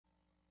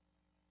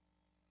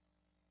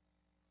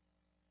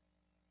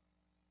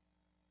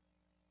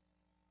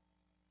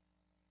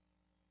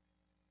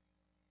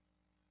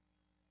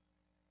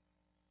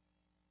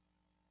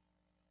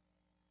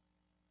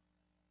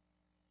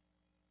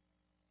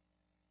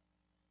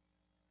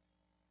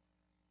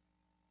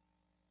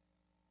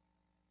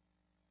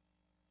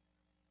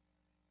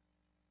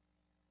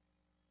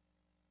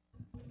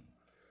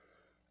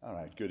All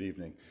right, good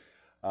evening.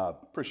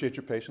 Appreciate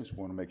your patience. We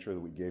want to make sure that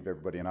we gave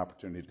everybody an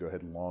opportunity to go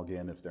ahead and log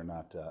in if they're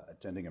not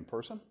attending in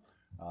person.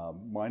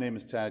 My name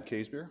is Tad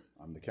Casebeer.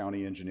 I'm the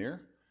county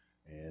engineer,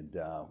 and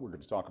we're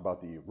going to talk about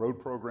the road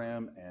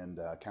program and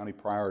county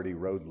priority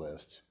road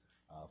list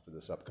for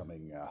this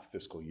upcoming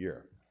fiscal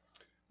year.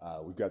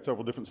 We've got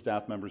several different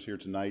staff members here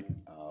tonight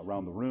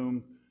around the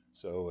room,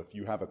 so if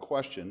you have a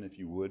question, if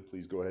you would,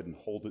 please go ahead and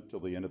hold it till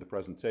the end of the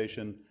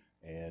presentation,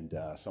 and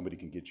somebody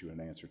can get you an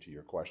answer to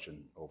your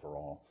question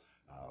overall.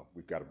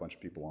 We've got a bunch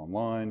of people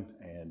online,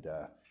 and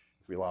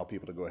if we allow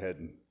people to go ahead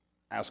and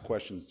ask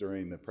questions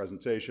during the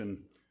presentation,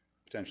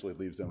 potentially it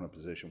leaves them in a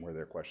position where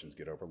their questions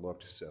get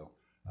overlooked. So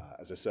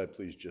as I said,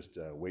 please just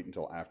wait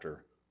until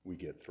after we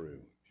get through,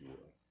 if you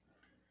will.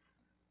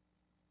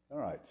 All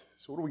right,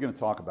 so what are we going to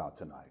talk about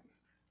tonight?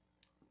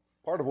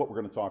 Part of what we're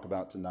going to talk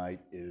about tonight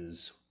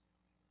is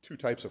two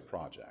types of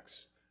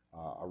projects.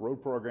 Our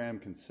road program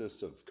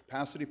consists of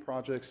capacity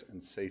projects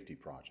and safety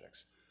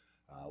projects.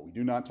 We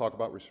do not talk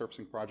about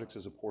resurfacing projects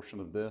as a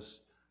portion of this.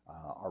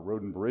 Our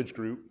road and bridge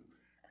group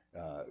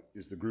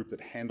is the group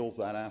that handles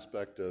that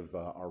aspect of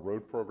our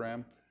road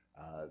program.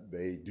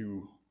 They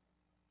do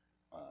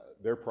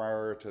their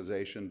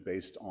prioritization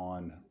based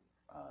on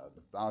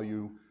the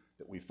value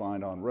that we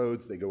find on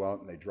roads. They go out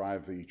and they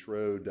drive each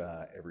road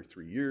every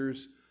 3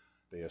 years.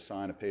 They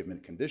assign a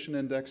pavement condition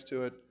index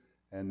to it.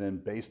 And then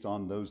based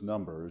on those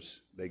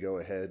numbers, they go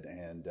ahead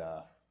and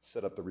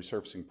set up the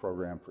resurfacing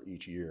program for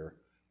each year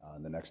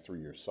in the next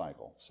 3-year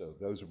cycle. So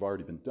those have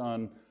already been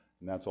done,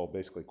 and that's all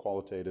basically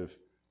qualitative,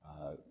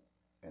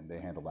 and they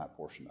handle that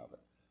portion of it.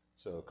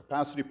 So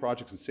capacity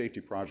projects and safety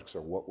projects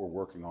are what we're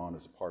working on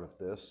as a part of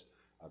this.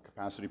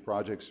 Capacity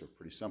projects are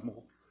pretty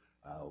simple.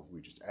 We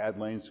just add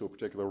lanes to a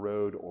particular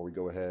road, or we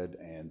go ahead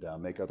and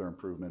make other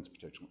improvements,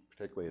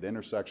 particularly at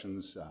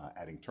intersections,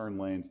 adding turn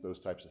lanes, those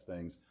types of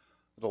things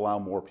that allow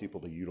more people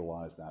to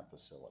utilize that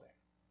facility.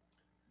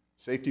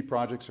 Safety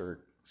projects are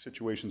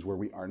situations where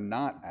we are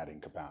not adding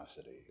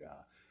capacity.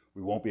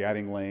 We won't be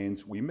adding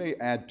lanes. We may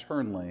add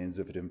turn lanes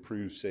if it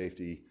improves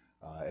safety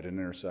at an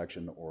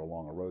intersection or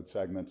along a road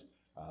segment,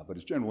 but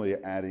it's generally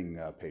adding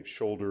paved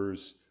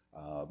shoulders,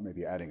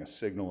 maybe adding a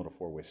signal at a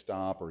four-way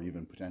stop, or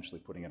even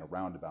potentially putting in a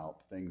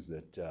roundabout, things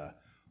that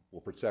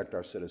will protect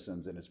our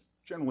citizens, and it's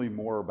generally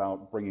more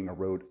about bringing a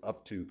road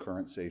up to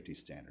current safety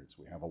standards.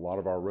 We have a lot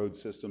of our road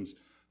systems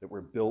that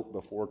were built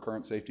before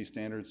current safety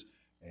standards,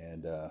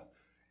 and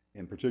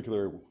in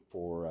particular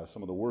for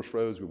some of the worst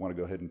roads, we want to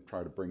go ahead and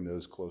try to bring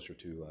those closer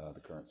to the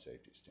current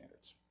safety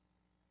standards.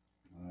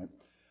 All right.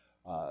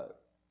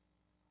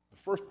 The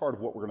first part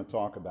of what we're going to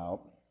talk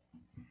about,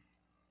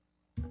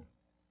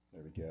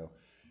 there we go,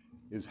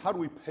 is how do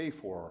we pay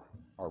for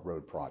our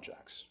road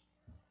projects?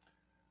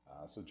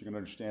 So that you can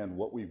understand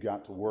what we've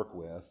got to work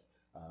with.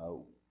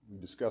 We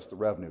discussed the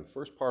revenue.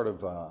 First part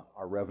of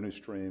our revenue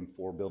stream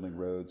for building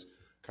roads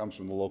comes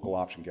from the local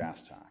option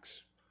gas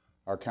tax.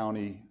 Our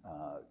county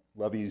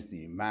levies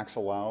the max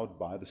allowed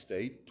by the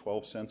state,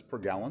 12 cents per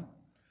gallon.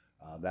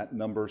 That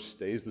number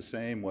stays the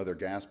same whether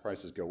gas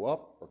prices go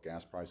up or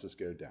gas prices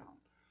go down.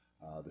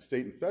 The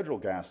state and federal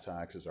gas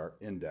taxes are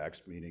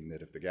indexed, meaning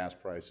that if the gas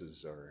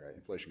prices or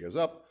inflation goes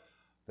up,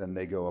 then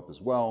they go up as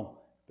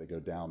well. If they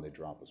go down, they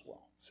drop as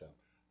well.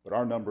 But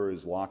our number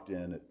is locked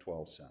in at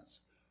 12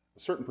 cents. A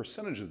certain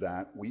percentage of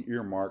that we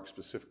earmark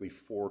specifically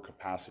for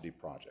capacity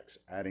projects,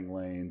 adding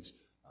lanes,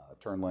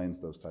 turn lanes,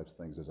 those types of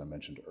things, as I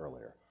mentioned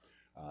earlier.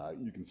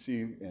 You can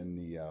see in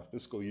the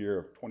fiscal year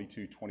of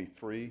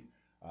 22-23,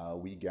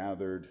 we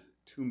gathered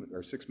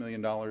 $6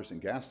 million in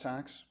gas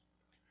tax,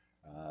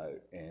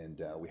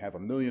 and we have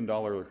 $1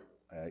 million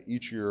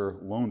each year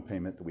loan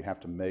payment that we have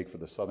to make for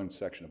the southern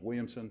section of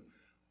Williamson.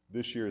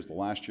 This year is the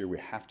last year we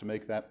have to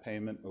make that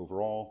payment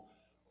overall,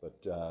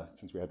 but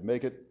since we had to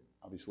make it,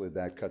 obviously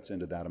that cuts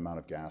into that amount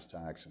of gas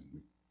tax, and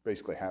we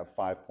basically have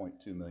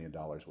 $5.2 million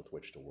with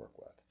which to work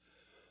with.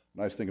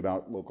 The nice thing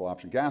about local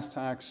option gas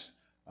tax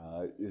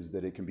is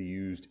that it can be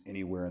used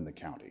anywhere in the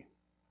county.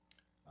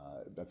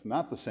 That's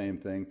not the same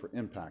thing for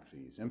impact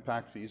fees.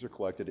 Impact fees are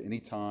collected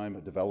anytime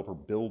a developer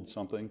builds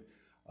something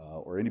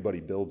or anybody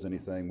builds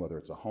anything, whether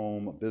it's a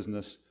home, a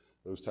business,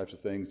 those types of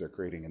things. They're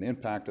creating an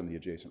impact on the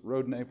adjacent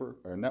road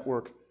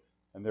network,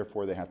 and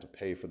therefore they have to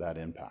pay for that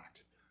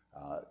impact.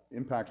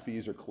 Impact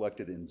fees are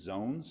collected in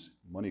zones.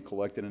 Money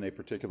collected in a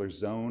particular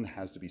zone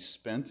has to be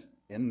spent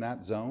in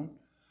that zone.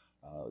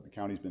 The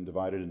county's been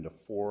divided into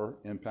 4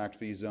 impact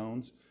fee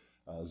zones.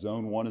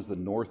 Zone 1 is the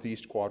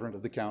northeast quadrant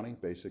of the county,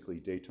 basically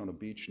Daytona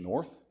Beach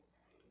north.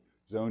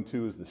 Zone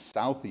 2 is the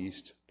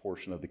southeast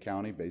portion of the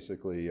county,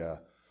 basically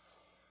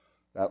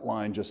that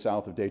line just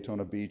south of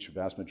Daytona Beach,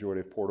 vast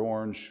majority of Port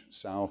Orange,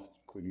 south,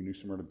 including New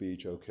Smyrna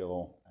Beach, Oak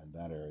Hill, and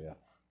that area.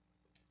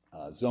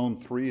 Zone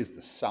 3 is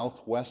the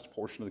southwest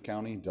portion of the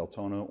county,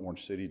 Deltona,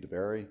 Orange City,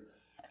 DeBary.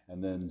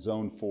 And then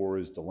Zone 4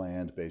 is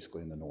DeLand,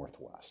 basically in the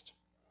northwest.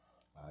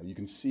 You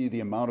can see the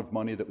amount of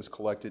money that was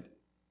collected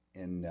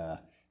in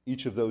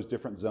each of those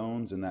different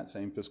zones in that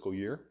same fiscal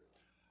year.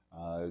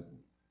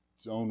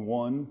 Zone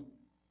 1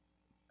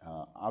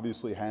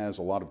 obviously has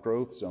a lot of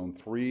growth. Zone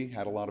 3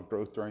 had a lot of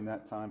growth during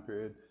that time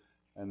period,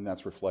 and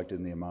that's reflected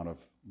in the amount of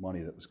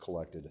money that was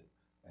collected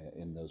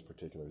in those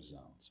particular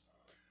zones.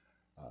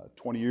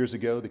 20 years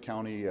ago, the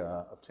county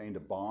obtained a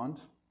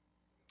bond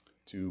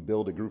to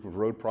build a group of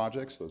road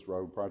projects. Those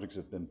road projects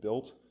have been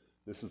built.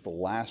 This is the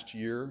last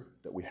year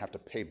that we have to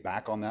pay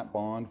back on that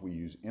bond. We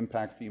use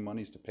impact fee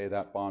monies to pay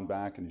that bond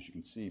back, and as you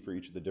can see for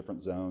each of the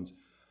different zones,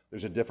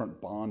 there's a different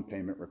bond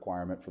payment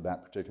requirement for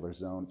that particular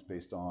zone. It's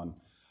based on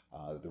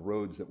the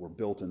roads that were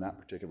built in that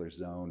particular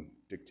zone,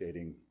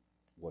 dictating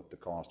what the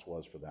cost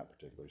was for that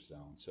particular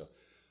zone. So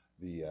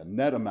the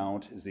net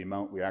amount is the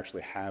amount we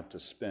actually have to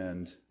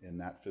spend in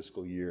that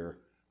fiscal year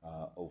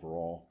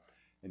overall.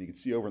 And you can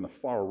see over in the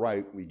far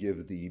right, we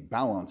give the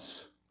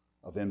balance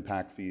of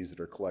impact fees that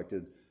are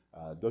collected.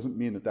 Doesn't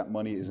mean that that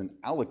money isn't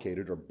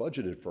allocated or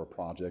budgeted for a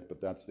project,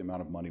 but that's the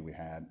amount of money we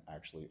had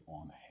actually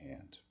on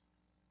hand.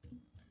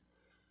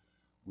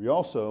 We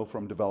also,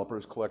 from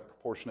developers, collect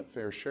proportionate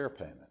fair share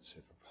payments.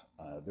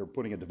 If they're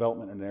putting a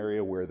development in an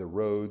area where the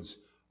roads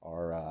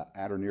are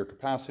at or near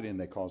capacity and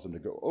they cause them to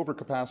go over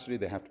capacity,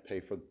 they have to pay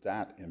for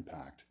that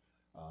impact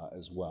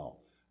as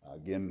well.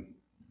 Again,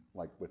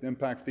 like with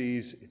impact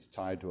fees, it's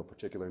tied to a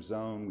particular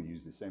zone. We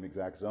use the same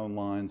exact zone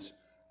lines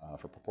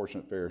for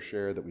proportionate fair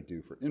share that we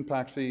do for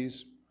impact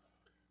fees.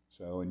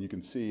 So, and you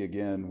can see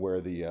again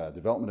where the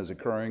development is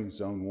occurring.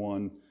 Zone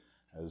 1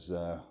 has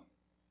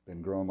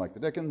been growing like the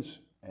dickens,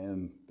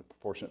 and the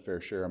proportionate fair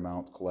share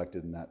amount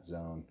collected in that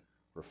zone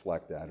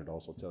reflect that. It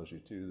also tells you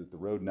too that the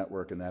road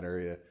network in that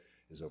area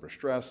is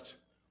overstressed,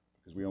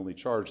 because we only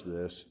charge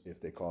this if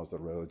they cause the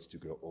roads to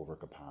go over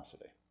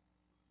capacity.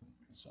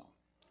 So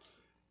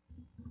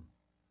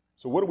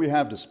what do we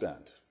have to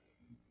spend?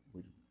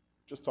 We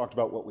just talked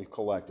about what we've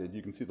collected.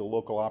 You can see the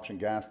local option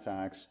gas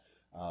tax.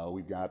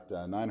 We've got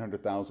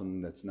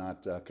 $900,000 that's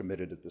not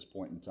committed at this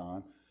point in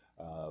time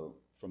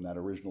from that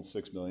original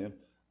 $6 million.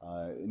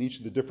 In each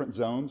of the different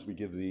zones, we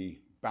give the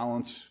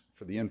balance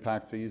for the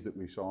impact fees that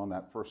we saw on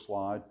that first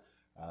slide.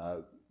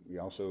 We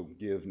also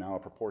give now a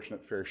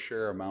proportionate fair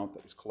share amount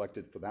that was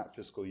collected for that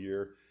fiscal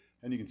year.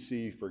 And you can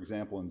see, for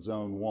example, in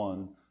Zone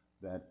 1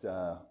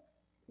 that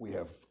we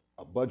have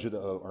a budget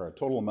of, or a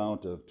total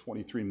amount of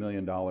 $23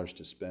 million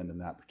to spend in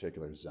that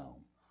particular zone.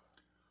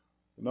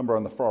 The number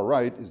on the far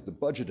right is the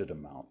budgeted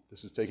amount.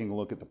 This is taking a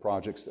look at the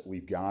projects that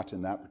we've got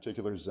in that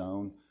particular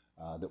zone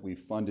that we've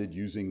funded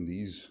using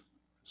these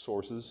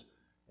sources.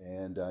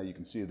 And you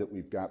can see that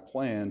we've got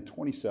planned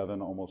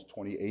 $27, almost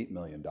 $28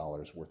 million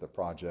worth of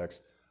projects.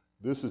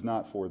 This is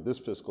not for this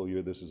fiscal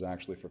year. This is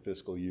actually for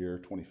fiscal year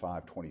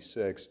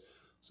 25-26.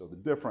 So the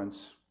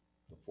difference,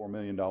 the $4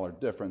 million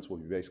difference, will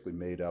be basically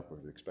made up, or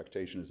the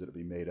expectation is that it'll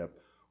be made up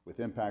with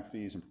impact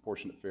fees and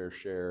proportionate fair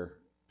share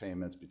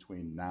payments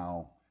between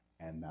now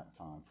and that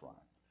time frame.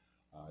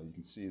 You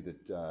can see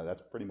that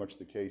that's pretty much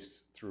the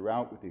case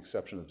throughout, with the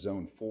exception of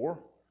Zone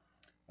 4.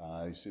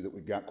 You see that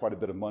we've got quite a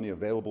bit of money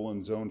available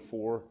in Zone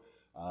 4,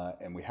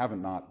 and we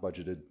haven't not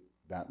budgeted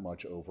that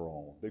much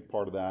overall. A big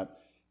part of that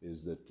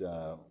is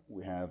that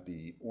we have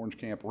the Orange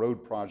Camp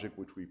Road project,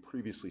 which we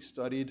previously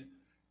studied,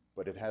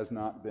 but it has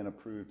not been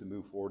approved to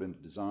move forward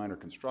into design or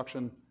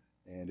construction,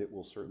 and it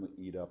will certainly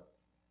eat up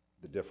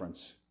the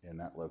difference in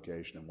that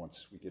location. And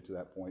once we get to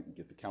that point and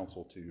get the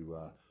council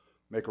to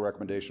make a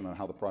recommendation on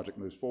how the project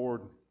moves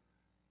forward,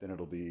 then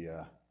it'll be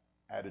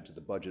added to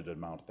the budgeted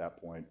amount at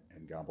that point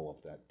and gobble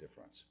up that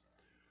difference.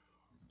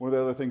 One of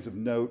the other things of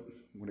note,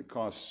 what it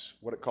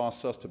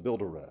costs us to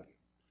build a road.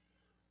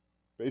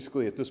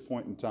 Basically, at this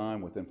point in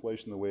time, with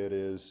inflation the way it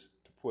is,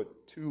 to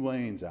put 2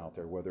 lanes out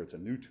there, whether it's a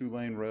new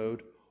 2-lane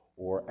road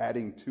or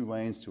adding 2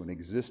 lanes to an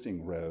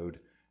existing road,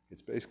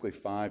 it's basically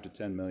 $5 to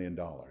 $10 million.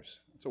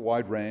 It's a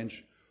wide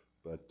range,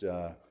 but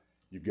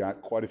you've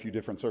got quite a few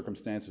different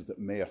circumstances that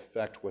may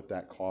affect what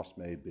that cost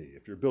may be.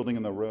 If you're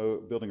building a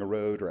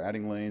road or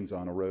adding lanes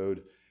on a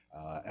road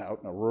out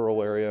in a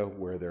rural area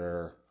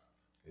where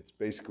it's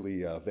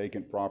basically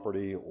vacant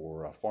property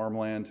or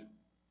farmland,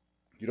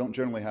 you don't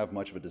generally have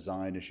much of a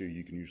design issue.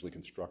 You can usually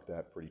construct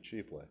that pretty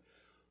cheaply.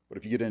 But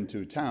if you get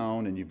into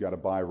town and you've got to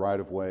buy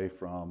right-of-way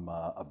from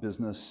a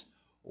business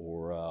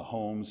or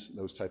homes,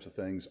 those types of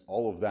things,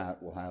 all of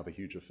that will have a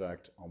huge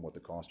effect on what the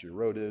cost of your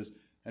road is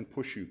and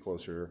push you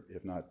closer,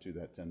 if not to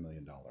that $10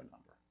 million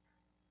number.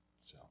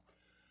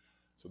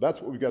 So that's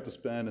what we've got to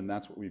spend, and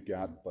that's what we've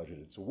got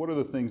budgeted. So what are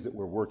the things that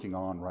we're working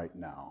on right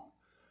now?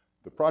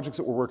 The projects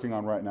that we're working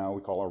on right now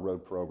we call our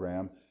road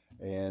program,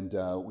 and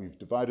we've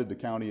divided the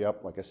county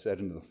up, like I said,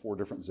 into the 4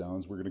 different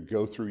zones. We're going to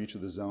go through each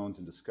of the zones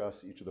and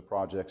discuss each of the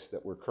projects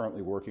that we're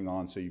currently working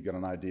on, so you get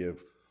an idea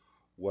of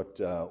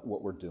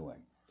what we're doing.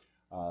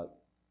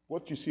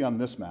 What you see on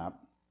this map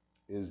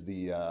is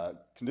the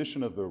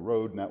condition of the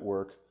road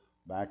network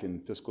back in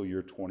fiscal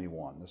year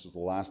 21. This is the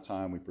last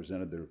time we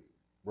presented the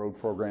road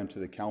program to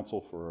the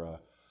council for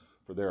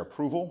their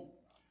approval.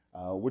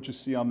 What you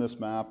see on this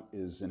map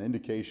is an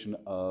indication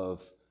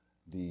of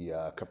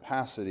the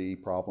capacity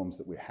problems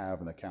that we have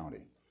in the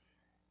county.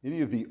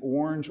 Any of the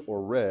orange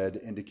or red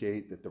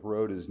indicate that the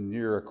road is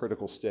near a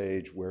critical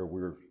stage where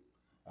we're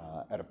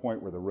at a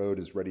point where the road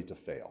is ready to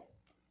fail.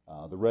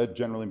 The red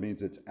generally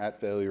means it's at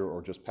failure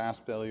or just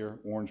past failure.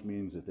 Orange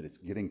means that it's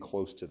getting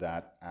close to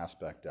that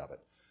aspect of it.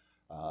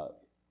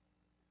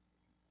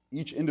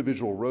 Each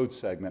individual road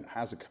segment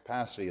has a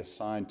capacity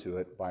assigned to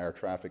it by our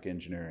traffic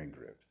engineering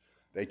group.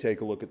 They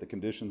take a look at the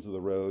conditions of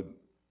the road.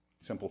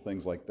 Simple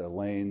things like the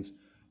lanes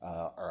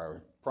are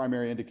our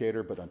primary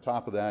indicator, but on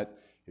top of that,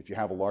 if you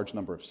have a large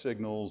number of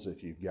signals,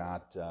 if you've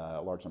got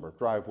a large number of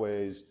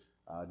driveways,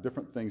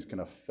 different things can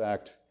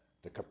affect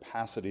the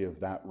capacity of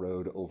that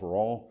road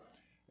overall.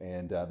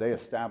 And they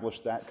establish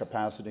that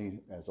capacity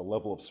as a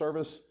level of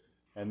service.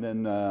 And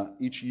then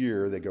each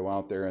year they go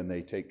out there and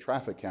they take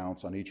traffic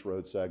counts on each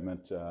road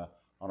segment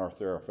on our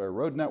thoroughfare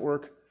road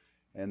network.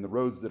 And the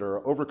roads that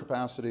are over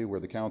capacity,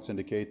 where the counts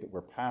indicate that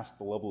we're past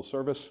the level of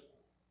service,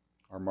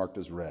 are marked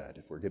as red.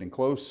 If we're getting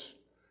close,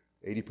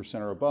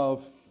 80% or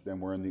above, then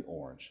we're in the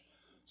orange.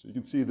 So you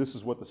can see this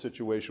is what the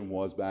situation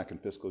was back in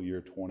fiscal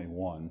year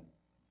 21.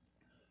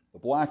 The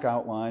black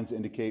outlines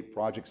indicate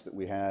projects that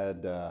we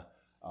had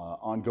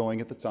ongoing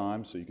at the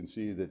time. So you can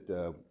see that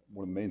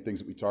one of the main things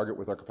that we target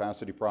with our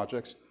capacity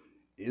projects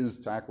is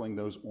tackling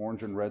those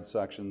orange and red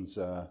sections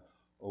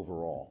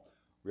overall.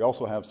 We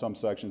also have some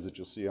sections that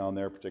you'll see on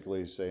there,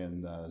 particularly say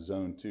in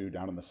Zone 2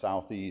 down in the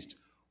southeast,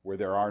 where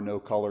there are no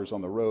colors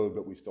on the road,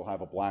 but we still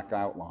have a black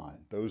outline.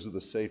 Those are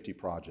the safety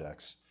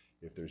projects,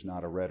 if there's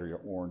not a red or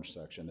orange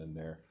section in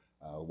there,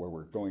 where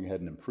we're going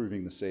ahead and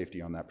improving the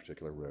safety on that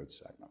particular road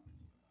segment.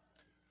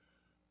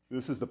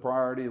 This is the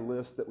priority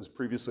list that was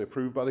previously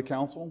approved by the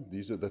council.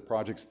 These are the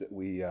projects that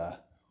we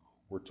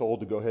were told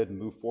to go ahead and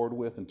move forward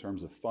with in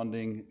terms of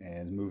funding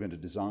and move into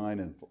design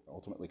and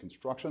ultimately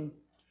construction.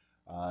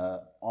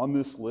 On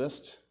this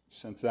list,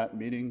 since that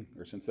meeting,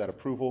 or since that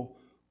approval,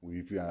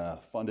 we've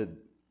funded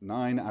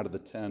 9 out of the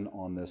 10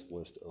 on this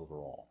list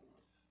overall.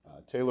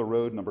 Taylor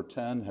Road, number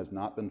 10, has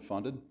not been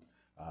funded.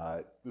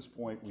 At this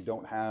point, we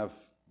don't have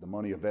the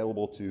money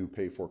available to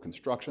pay for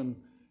construction,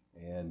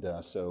 and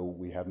so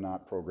we have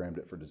not programmed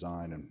it for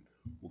design, and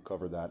we'll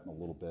cover that in a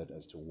little bit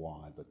as to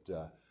why.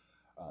 But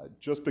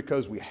just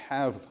because we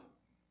have,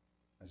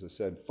 as I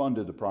said,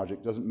 funded the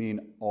project doesn't mean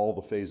all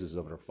the phases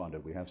of it are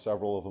funded. We have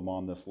several of them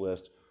on this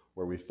list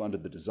where we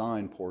funded the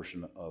design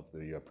portion of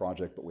the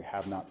project, but we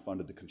have not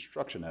funded the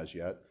construction as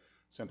yet,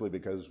 simply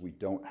because we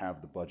don't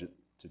have the budget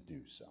to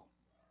do so.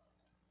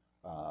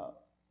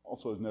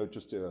 Also, as a note,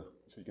 just so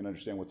you can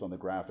understand what's on the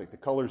graphic, the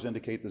colors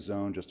indicate the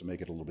zone just to make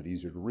it a little bit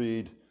easier to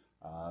read.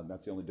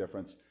 That's the only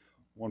difference.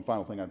 One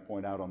final thing I'd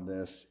point out on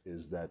this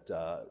is that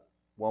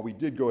while we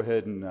did go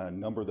ahead and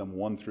number them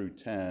 1 through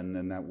 10,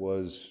 and that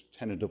was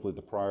tentatively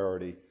the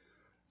priority,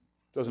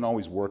 it doesn't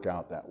always work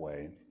out that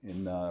way.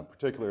 In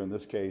particular, in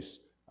this case,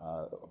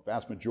 a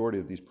vast majority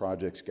of these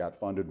projects got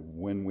funded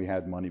when we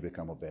had money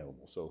become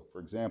available. So,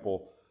 for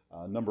example,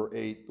 number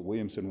 8, the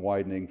Williamson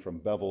widening from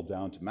Bevel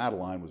down to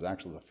Madeline, was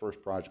actually the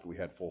first project we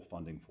had full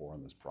funding for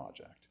in this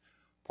project.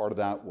 Part of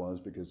that was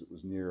because it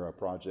was near a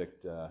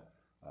project,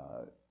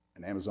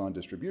 an Amazon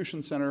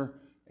distribution center,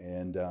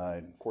 and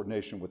in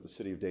coordination with the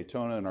city of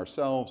Daytona and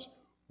ourselves,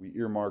 we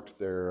earmarked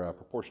their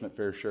proportionate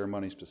fair share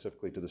money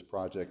specifically to this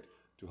project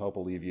to help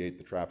alleviate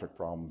the traffic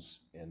problems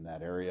in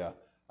that area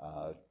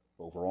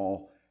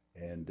overall.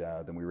 And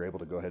then we were able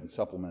to go ahead and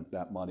supplement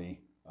that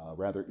money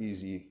rather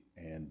easy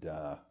and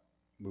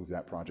move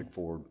that project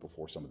forward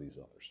before some of these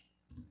others.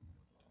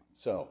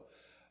 So,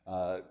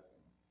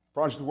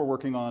 project we're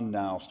working on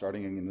now,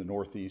 starting in the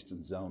northeast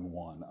in Zone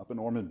 1. Up in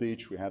Ormond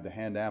Beach, we have the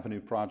Hand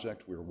Avenue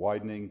project. We're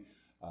widening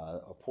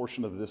a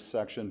portion of this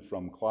section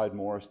from Clyde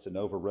Morris to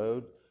Nova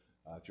Road.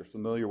 If you're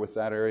familiar with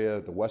that area,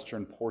 the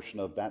western portion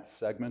of that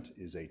segment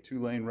is a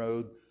 2-lane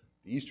road.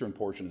 The eastern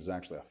portion is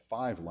actually a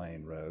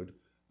 5-lane road.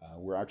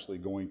 We're actually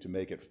going to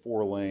make it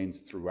 4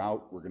 lanes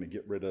throughout. We're going to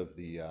get rid of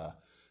the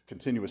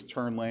continuous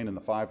turn lane in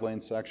the 5-lane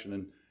section,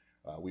 and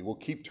we will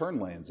keep turn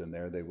lanes in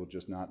there. They will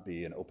just not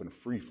be an open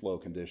free flow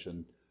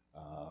condition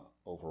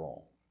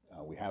overall.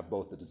 We have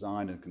both the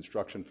design and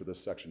construction for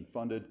this section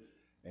funded,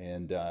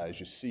 and as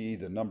you see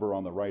the number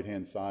on the right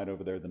hand side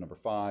over there, the number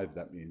 5,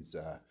 that means,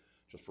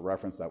 just for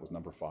reference, that was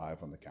number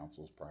 5 on the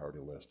council's priority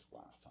list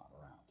last time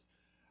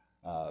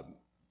around.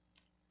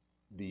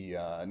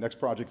 The next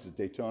project is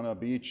Daytona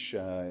Beach.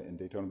 In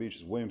Daytona Beach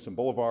is Williamson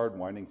Boulevard,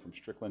 winding from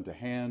Strickland to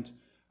Hand.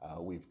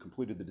 We've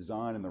completed the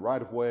design and the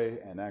right-of-way,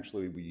 and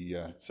actually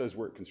it says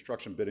we're at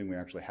construction bidding. We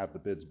actually have the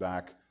bids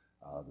back.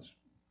 This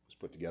was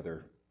put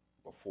together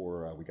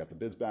before we got the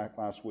bids back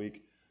last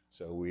week,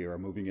 so we are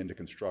moving into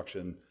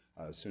construction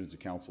as soon as the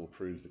council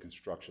approves the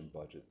construction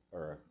budget,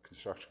 or a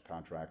construction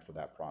contract for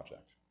that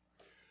project.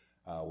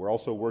 We're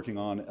also working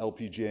on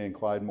LPGA and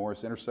Clyde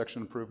Morris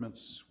intersection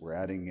improvements. We're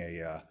adding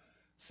a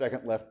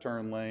second left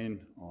turn lane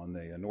on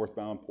the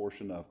northbound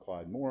portion of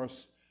Clyde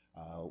Morris.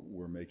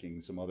 We're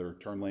making some other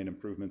turn lane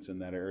improvements in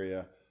that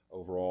area.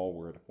 Overall,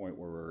 we're at a point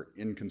where we're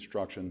in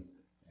construction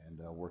and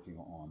working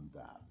on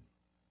that.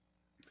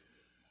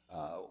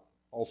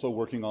 Also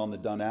working on the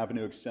Dunn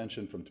Avenue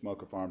extension from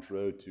Tomoka Farms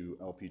Road to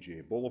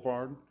LPGA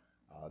Boulevard.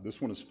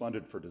 This one is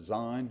funded for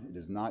design. It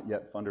is not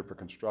yet funded for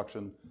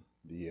construction.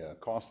 The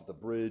cost of the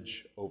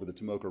bridge over the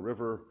Tomoka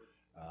River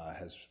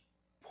has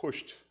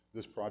pushed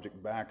this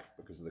project back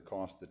because of the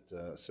cost that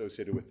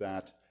associated with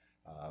that.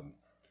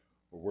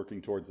 We're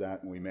working towards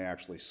that, and we may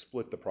actually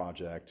split the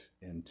project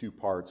in two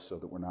parts so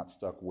that we're not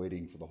stuck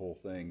waiting for the whole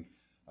thing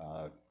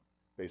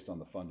based on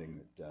the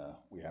funding that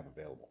we have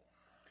available.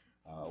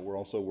 We're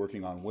also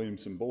working on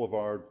Williamson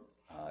Boulevard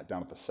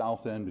down at the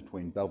south end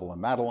between Belleville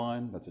and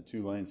Madeline. That's a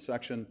 2-lane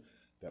section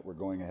that we're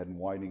going ahead and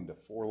widening to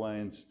 4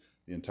 lanes.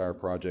 The entire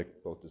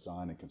project, both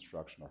design and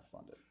construction, are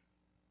funded.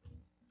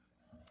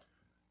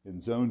 In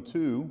Zone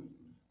 2,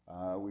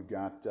 we've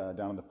got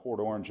down in the Port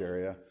Orange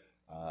area,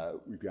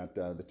 we've got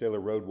the Taylor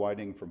Road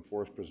widening from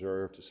Forest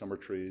Preserve to Summer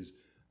Trees.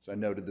 As I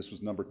noted, this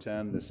was number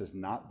 10. This has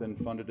not been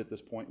funded at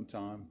this point in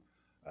time.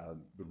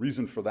 The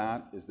reason for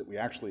that is that we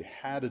actually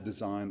had a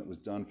design that was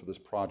done for this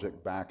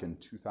project back in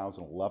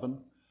 2011.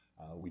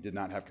 We did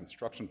not have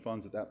construction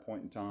funds at that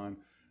point in time,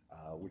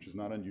 which is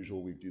not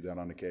unusual. We do that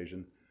on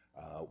occasion.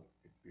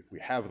 If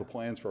we have the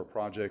plans for a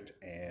project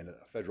and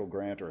a federal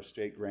grant or a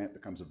state grant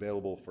becomes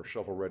available for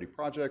shovel-ready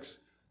projects,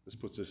 this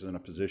puts us in a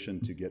position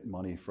to get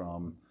money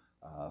from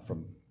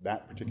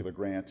that particular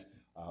grant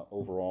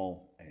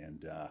overall.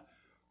 And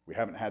we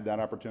haven't had that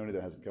opportunity.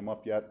 That hasn't come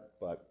up yet,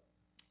 but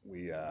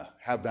we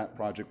have that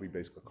project. We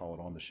basically call it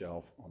on the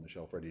shelf,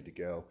 ready to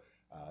go.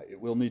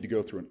 It will need to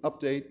go through an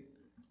update.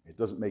 It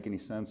doesn't make any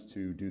sense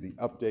to do the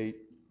update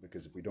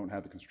because if we don't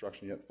have the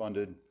construction yet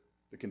funded,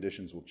 the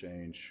conditions will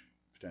change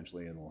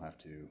potentially, and we'll have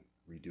to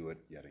redo it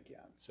yet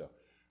again. So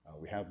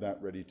we have that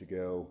ready to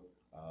go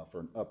for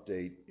an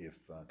update if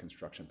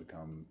construction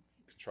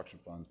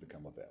funds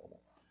become available.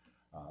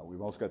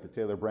 We've also got the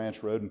Taylor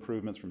Branch Road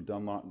improvements from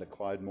Dunlawton to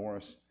Clyde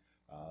Morris.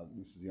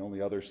 This is the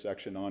only other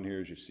section on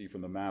here, as you see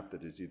from the map,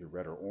 that is either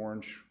red or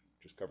orange.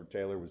 Just covered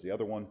Taylor was the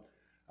other one.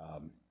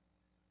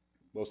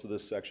 Most of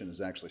this section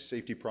is actually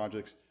safety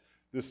projects.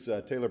 This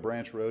Taylor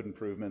Branch Road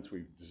improvements,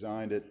 we've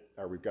designed it,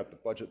 or we've got the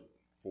budget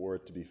for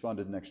it to be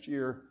funded next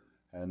year.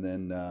 And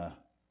then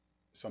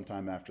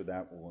sometime after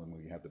that, when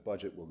we have the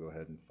budget, we'll go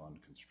ahead and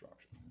fund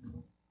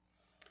construction.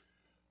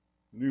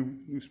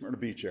 New Smyrna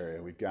Beach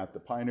area, we've got the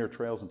Pioneer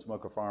Trails and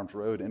Tomoka Farms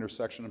Road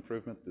intersection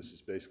improvement. This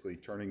is basically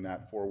turning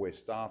that 4-way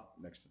stop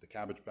next to the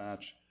Cabbage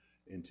Patch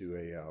into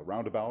a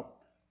roundabout.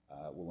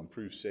 Will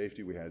improve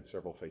safety. We had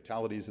several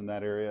fatalities in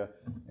that area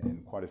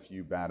and quite a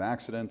few bad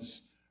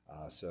accidents.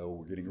 So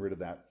we're getting rid of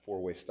that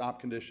 4-way stop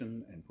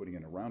condition and putting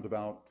in a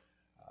roundabout.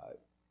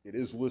 It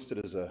is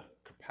listed as a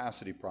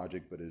capacity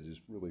project, but it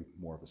is really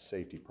more of a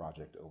safety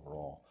project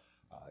overall.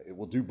 It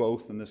will do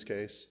both in this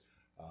case,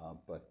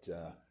 but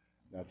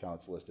that's how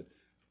it's listed.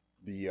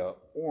 The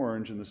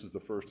orange, and this is the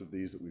first of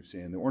these that we've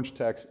seen, the orange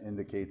text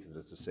indicates that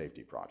it's a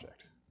safety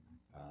project.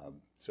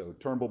 So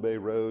Turnbull Bay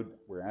Road,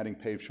 we're adding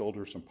paved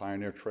shoulders from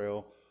Pioneer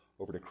Trail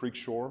over to Creek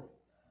Shore.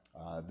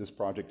 This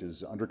project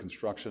is under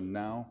construction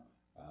now.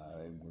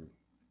 And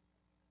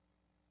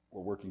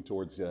we're working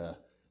towards,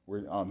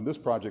 on this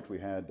project we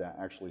had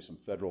actually some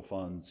federal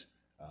funds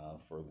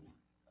for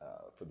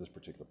this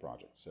particular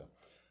project. So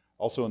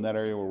also in that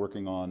area we're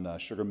working on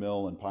Sugar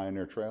Mill and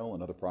Pioneer Trail,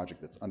 another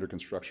project that's under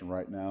construction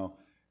right now.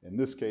 In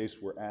this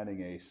case we're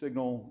adding a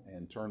signal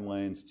and turn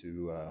lanes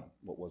to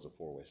what was a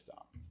 4-way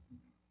stop.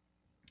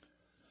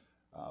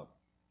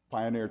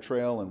 Pioneer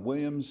Trail and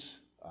Williams,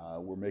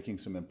 we're making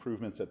some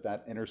improvements at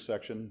that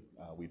intersection.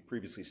 We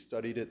previously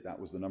studied it. That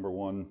was the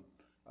 #1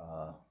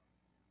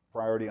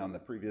 priority on the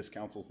previous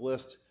council's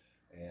list,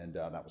 and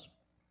that was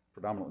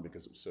predominantly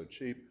because it was so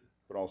cheap,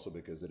 but also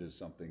because it is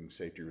something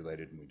safety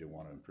related and we do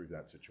want to improve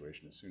that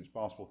situation as soon as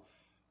possible.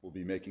 We'll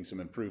be making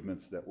some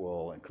improvements that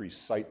will increase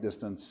sight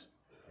distance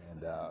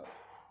and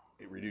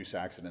reduce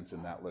accidents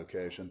in that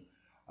location.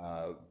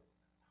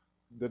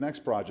 The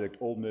next project,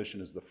 Old Mission,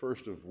 is the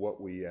first of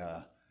what we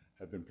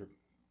have been,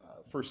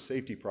 first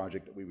safety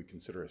project that we would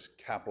consider a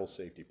capital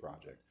safety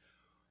project.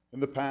 In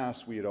the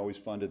past, we had always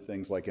funded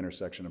things like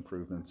intersection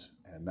improvements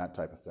and that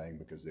type of thing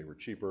because they were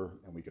cheaper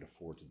and we could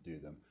afford to do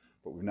them.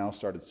 But we've now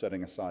started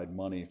setting aside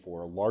money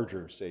for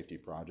larger safety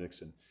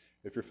projects. And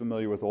if you're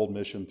familiar with Old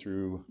Mission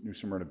through New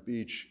Smyrna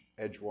Beach,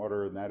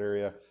 Edgewater, in that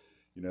area,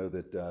 you know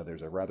that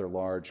there's a rather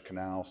large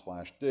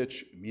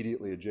canal/ditch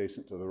immediately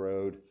adjacent to the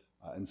road.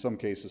 In some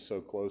cases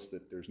so close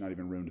that there's not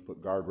even room to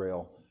put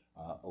guardrail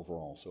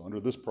overall. So under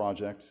this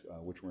project,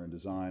 which we're in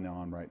design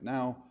on right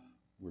now,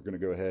 we're going to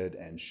go ahead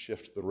and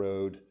shift the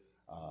road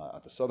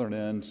at the southern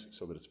end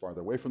so that it's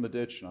farther away from the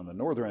ditch, and on the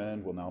northern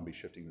end we'll now be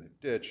shifting the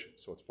ditch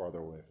so it's farther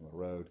away from the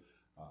road.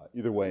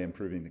 Either way,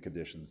 improving the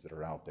conditions that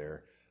are out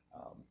there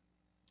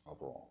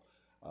overall.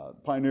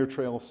 Pioneer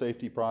Trail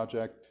Safety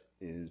Project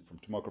is from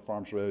Tomoka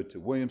Farms Road to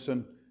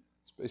Williamson.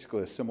 It's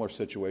basically a similar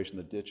situation.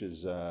 The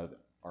ditches are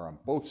on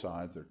both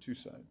sides. There are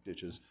two-side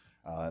ditches.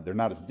 They're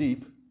not as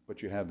deep,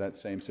 but you have that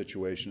same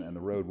situation, and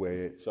the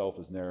roadway itself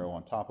is narrow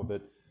on top of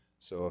it.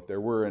 So if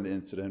there were an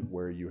incident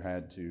where you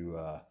had to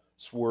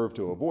swerve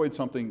to avoid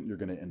something, you're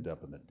going to end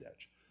up in the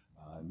ditch.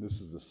 And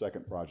this is the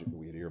second project that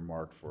we had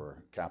earmarked for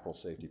a capital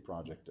safety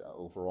project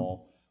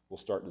overall. We'll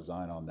start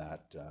design on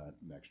that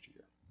next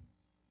year.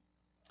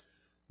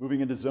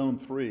 Moving into Zone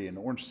 3 in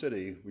Orange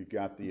City, we've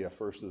got the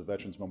first of the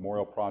Veterans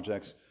Memorial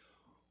projects.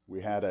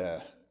 We had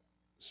a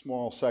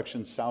small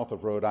section south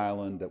of Rhode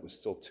Island that was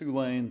still 2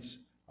 lanes.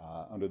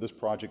 Under this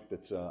project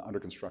that's under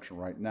construction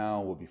right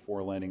now, will be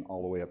 4 laning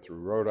all the way up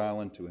through Rhode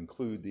Island to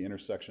include the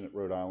intersection at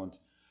Rhode Island.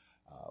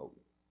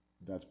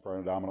 That's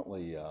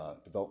predominantly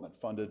development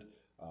funded.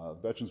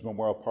 Veterans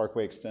Memorial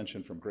Parkway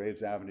extension from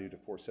Graves Avenue to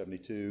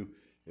 472.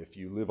 If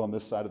you live on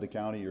this side of the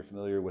county, you're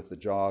familiar with the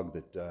jog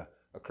that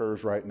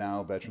occurs right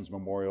now. Veterans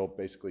Memorial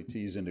basically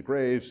tees into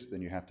Graves, then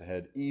you have to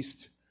head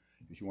east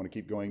if you want to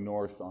keep going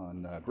north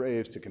on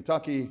Graves to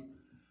Kentucky,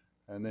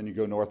 and then you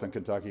go north on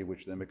Kentucky,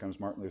 which then becomes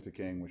Martin Luther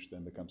King, which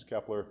then becomes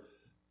Kepler.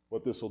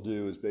 What this will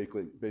do is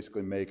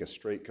basically make a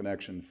straight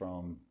connection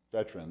from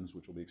Veterans,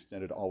 which will be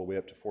extended all the way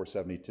up to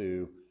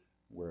 472,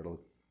 where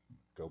it'll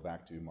go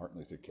back to Martin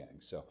Luther King.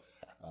 So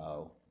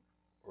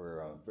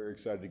we're very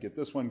excited to get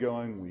this one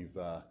going. We've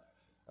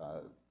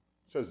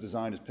it says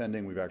design is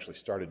pending. We've actually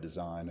started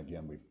design.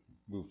 Again, we've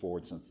moved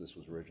forward since this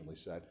was originally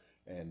set,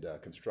 and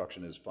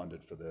construction is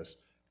funded for this,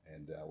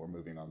 and we're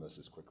moving on this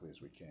as quickly as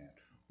we can.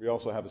 We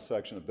also have a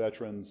section of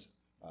Veterans.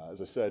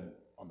 As I said,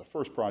 on the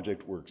first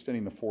project, we're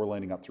extending the 4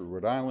 laning up through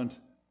Rhode Island.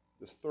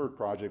 This third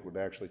project would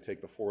actually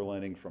take the 4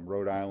 laning from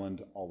Rhode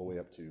Island all the way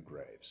up to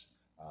Graves.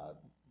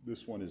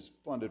 This one is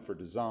funded for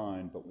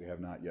design, but we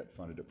have not yet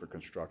funded it for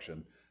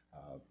construction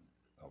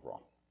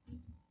overall.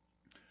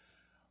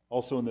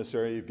 Also in this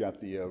area, you've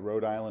got the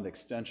Rhode Island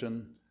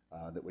extension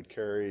that would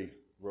carry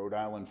Rhode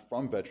Island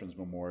from Veterans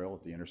Memorial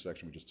at the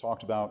intersection we just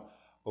talked about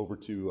over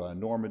to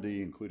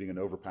Normandy, including an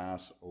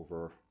overpass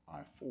over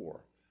I-4.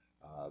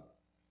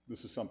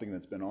 This is something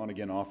that's been on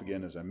again, off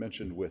again, as I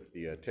mentioned, with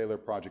the Taylor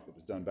project that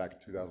was done back in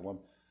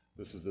 2011.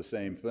 This is the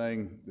same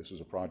thing. This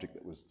was a project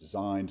that was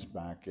designed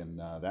back in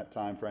that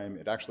time frame.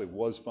 It actually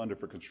was funded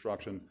for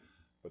construction,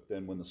 but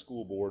then when the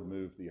school board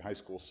moved the high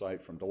school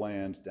site from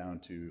DeLand down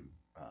to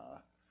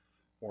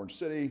Orange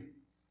City,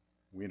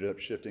 we ended up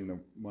shifting the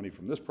money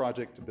from this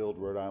project to build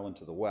Rhode Island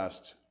to the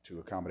west to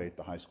accommodate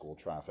the high school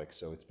traffic.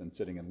 So it's been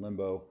sitting in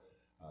limbo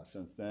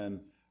since then.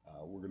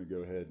 We're going to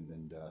go ahead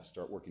and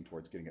start working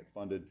towards getting it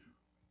funded.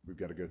 We've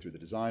got to go through the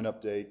design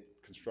update.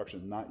 Construction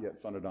is not yet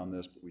funded on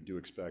this, but we do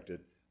expect it.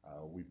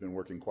 We've been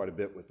working quite a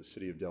bit with the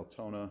city of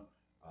Deltona.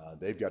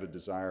 They've got a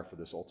desire for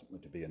this ultimately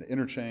to be an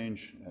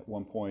interchange. At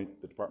one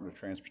point, the Department of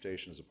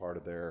Transportation, as a part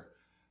of their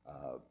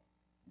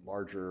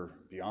larger,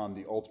 beyond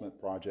the ultimate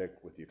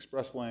project with the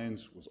express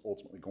lanes, was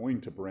ultimately going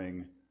to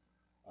bring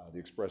the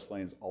express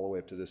lanes all the way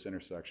up to this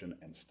intersection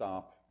and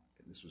stop.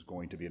 And this was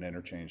going to be an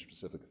interchange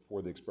specifically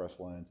for the express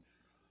lanes.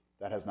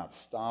 That has not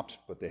stopped,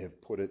 but they have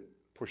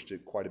pushed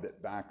it quite a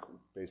bit back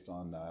based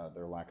on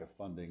their lack of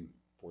funding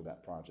for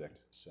that project.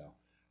 So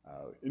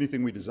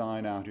anything we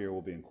design out here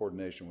will be in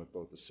coordination with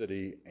both the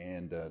city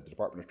and the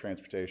Department of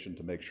Transportation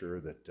to make sure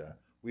that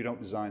we don't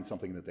design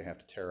something that they have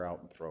to tear out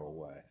and throw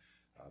away.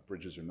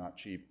 Bridges are not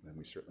cheap, and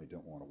we certainly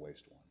don't want to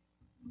waste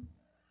one.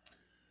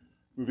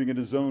 Moving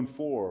into Zone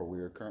 4, we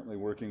are currently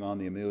working on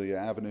the Amelia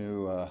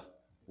Avenue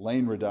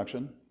lane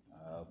reduction.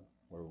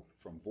 We're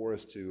from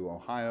Voris to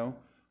Ohio.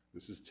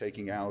 This is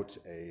taking out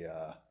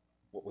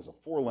what was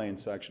a 4-lane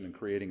section and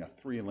creating a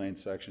 3-lane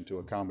section to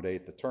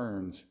accommodate the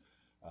turns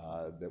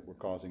that were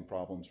causing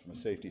problems from a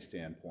safety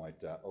standpoint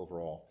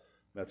overall.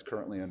 That's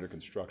currently under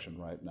construction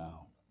right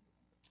now.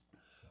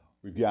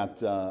 We've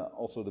got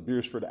also the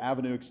Beersford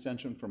Avenue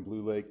extension from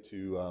Blue Lake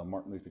to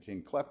Martin Luther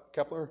King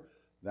Kepler.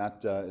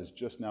 That is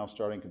just now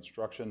starting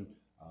construction.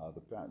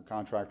 The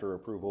contractor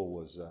approval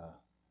was,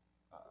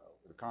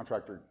 the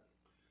contractor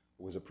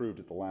was approved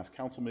at the last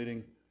council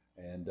meeting,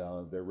 and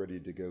they're ready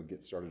to go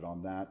get started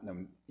on that. And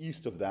then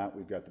east of that,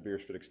 we've got the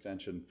Beersford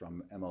extension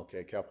from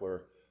MLK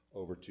Kepler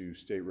over to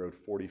State Road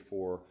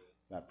 44.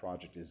 That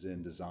project is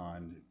in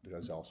design. It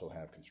does also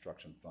have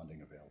construction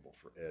funding available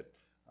for it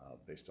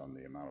based on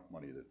the amount of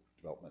money that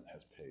development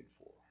has paid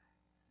for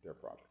their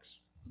projects.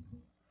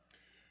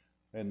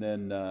 And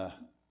then,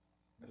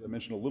 as I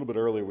mentioned a little bit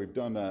earlier, we've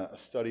done a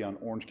study on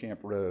Orange Camp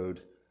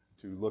Road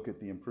to look at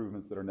the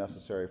improvements that are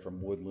necessary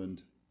from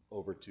Woodland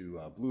over to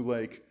Blue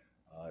Lake.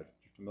 If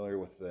you're familiar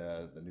with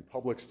the new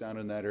Publix down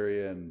in that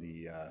area and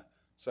the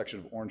section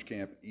of Orange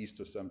Camp east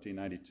of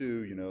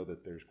 1792, you know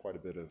that there's quite a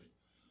bit of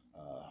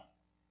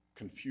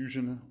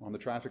confusion on the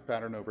traffic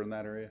pattern over in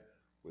that area.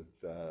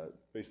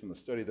 Based on the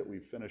study that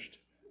we've finished,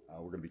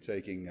 we're going to be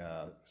taking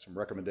some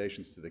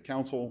recommendations to the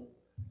council,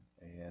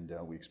 and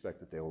we expect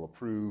that they will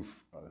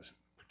approve a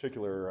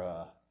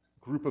particular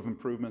group of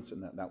improvements,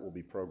 and that will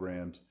be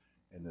programmed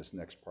in this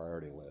next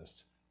priority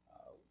list,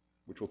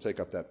 which will take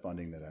up that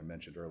funding that I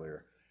mentioned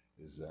earlier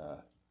is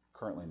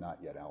currently not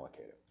yet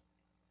allocated.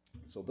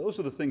 So those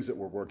are the things that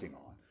we're working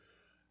on.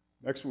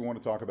 Next, we want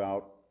to talk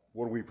about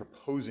what are we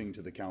proposing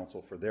to the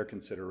council for their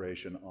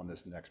consideration on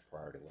this next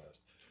priority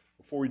list.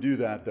 Before we do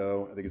that,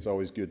 though, I think it's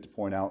always good to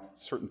point out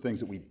certain things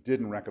that we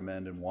didn't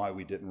recommend and why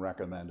we didn't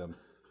recommend them,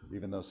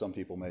 even though some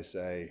people may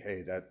say,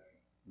 hey, that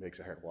makes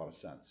a heck of a lot of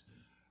sense.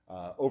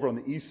 Over on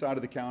the east side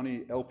of the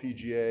county,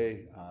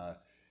 LPGA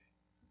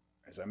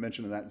As I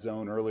mentioned in that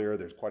zone earlier,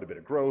 there's quite a bit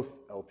of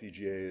growth.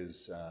 LPGA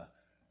is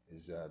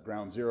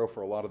ground zero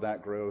for a lot of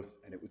that growth,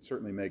 and it would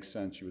certainly make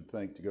sense, you would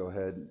think, to go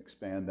ahead and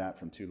expand that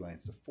from 2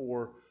 lanes to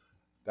 4.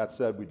 That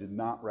said, we did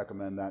not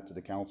recommend that to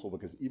the council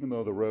because even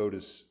though the road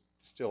is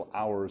still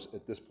ours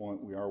at this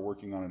point, we are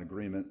working on an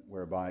agreement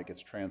whereby it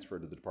gets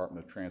transferred to the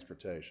Department of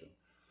Transportation.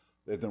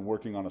 They've been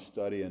working on a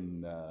study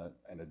and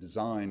a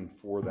design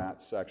for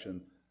that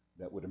section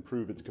that would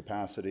improve its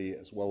capacity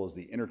as well as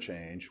the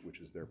interchange, which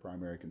is their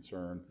primary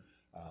concern,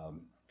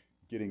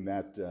 getting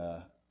that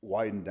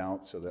widened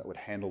out so that would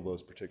handle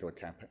those particular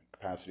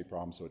capacity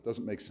problems. So it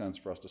doesn't make sense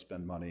for us to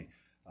spend money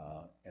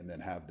and then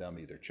have them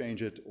either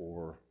change it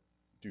or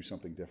do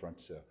something different.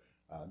 So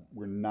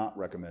we're not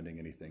recommending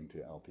anything to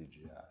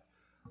LPGI.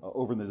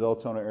 Over in the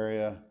Deltona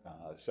area,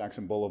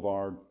 Saxon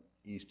Boulevard,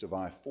 east of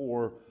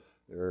I-4,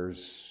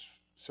 there's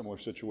similar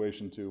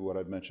situation to what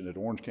I've mentioned at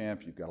Orange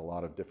Camp. You've got a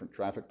lot of different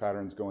traffic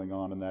patterns going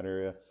on in that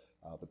area,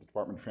 but the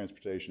Department of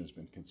Transportation has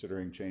been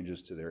considering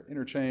changes to their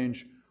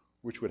interchange,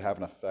 which would have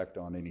an effect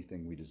on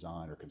anything we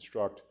design or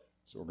construct.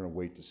 So we're going to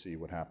wait to see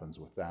what happens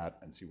with that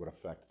and see what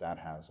effect that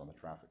has on the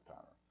traffic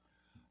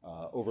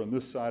pattern. Over on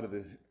this side of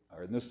in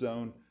this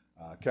zone,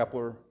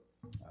 Kepler,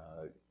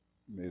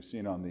 you may have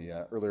seen on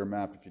the earlier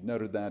map, if you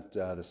noted that,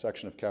 the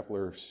section of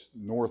Kepler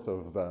north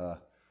of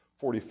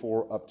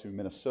 44 up to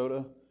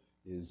Minnesota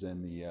is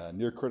in the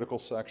near critical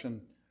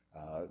section.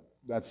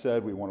 That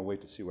said, we want to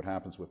wait to see what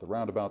happens with the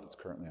roundabout that's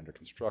currently under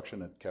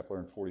construction at Kepler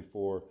and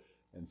 44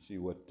 and see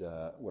what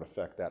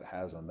effect that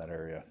has on that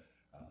area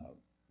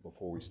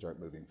before we start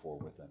moving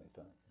forward with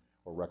anything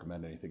or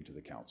recommend anything to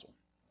the council.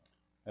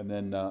 And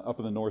then up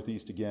in the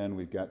northeast again,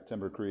 we've got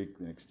Timber Creek,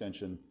 the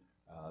extension.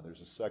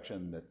 There's a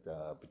section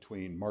that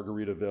between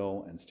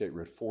Margaritaville and State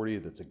Road 40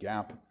 that's a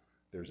gap.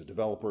 There's a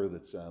developer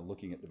that's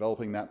looking at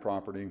developing that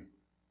property.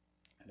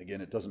 And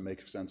again, it doesn't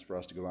make sense for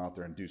us to go out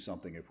there and do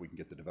something if we can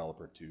get the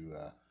developer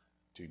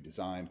to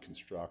design,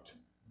 construct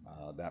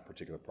that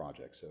particular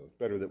project. So it's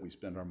better that we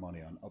spend our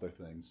money on other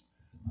things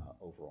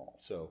overall.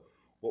 So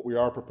what we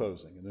are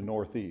proposing in the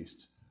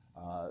northeast,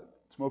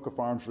 Tomoka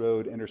Farms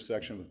Road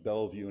intersection with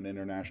Bellevue and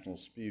International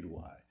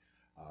Speedway.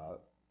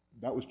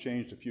 That was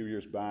changed a few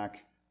years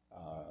back,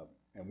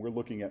 and we're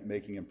looking at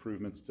making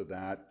improvements to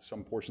that.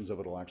 Some portions of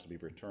it will actually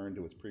be returned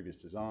to its previous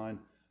design,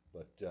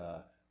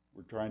 but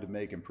we're trying to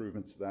make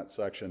improvements to that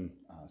section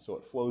so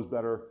it flows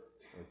better.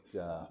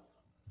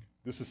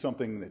 This is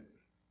something that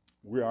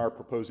we are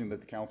proposing that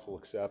the council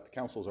accept. The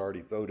council's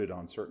already voted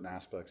on certain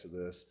aspects of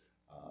this.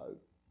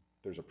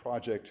 There's a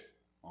project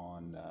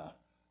on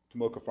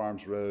Tomoka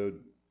Farms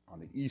Road on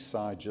the east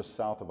side, just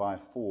south of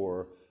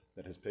I-4,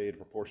 that has paid a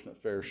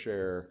proportionate fair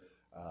share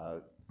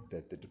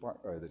that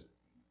the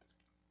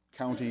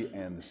county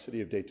and the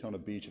city of Daytona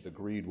Beach have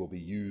agreed will be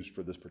used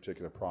for this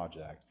particular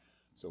project.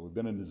 So we've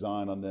been in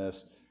design on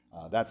this.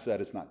 That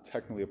said, it's not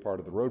technically a part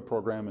of the road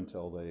program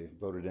until they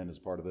voted in as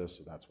part of this,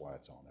 so that's why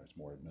it's on there. It's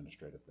more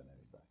administrative than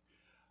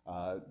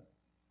anything.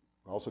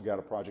 We also got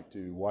a project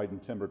to widen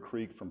Timber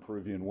Creek from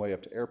Peruvian Way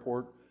up to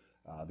Airport.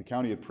 The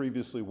county had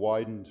previously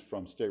widened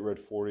from State Road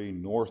 40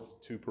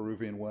 north to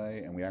Peruvian Way,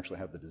 and we actually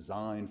have the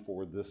design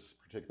for this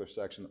particular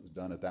section that was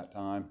done at that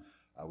time.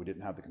 We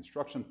didn't have the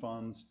construction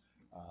funds,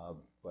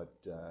 but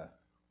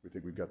we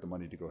think we've got the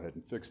money to go ahead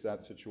and fix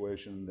that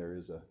situation. There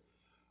is a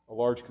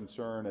large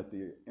concern at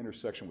the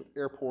intersection with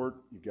Airport.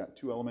 You've got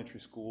 2 elementary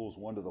schools,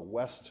 one to the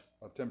west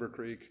of Timber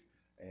Creek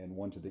and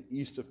one to the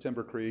east of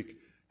Timber Creek.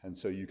 And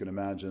so you can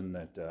imagine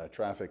that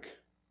traffic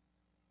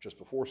just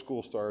before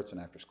school starts and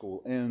after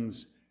school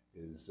ends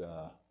is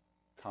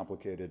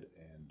complicated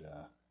and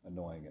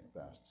annoying at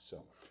best.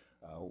 So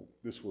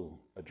this will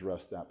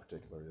address that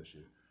particular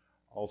issue.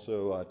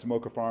 Also,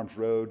 Tomoka Farms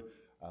Road,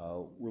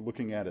 we're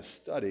looking at a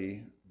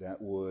study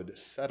that would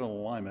set an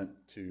alignment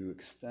to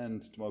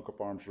extend Tomoka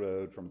Farms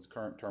Road from its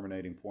current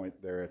terminating point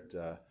there at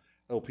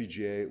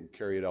LPGA. It would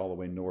carry it all the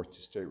way north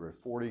to State Road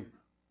 40.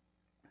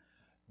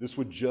 This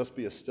would just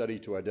be a study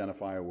to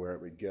identify where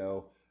it would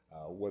go.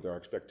 What our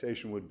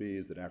expectation would be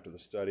is that after the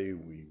study,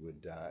 we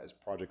would, as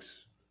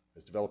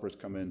developers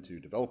come in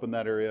to develop in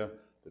that area,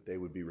 that they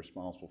would be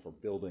responsible for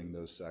building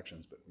those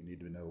sections, but we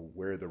need to know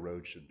where the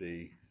road should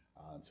be.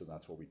 And so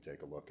that's what we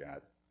take a look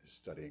at, is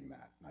studying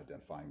that and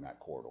identifying that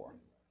corridor.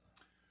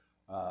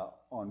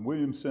 On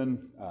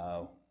Williamson,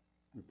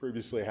 we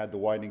previously had the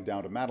widening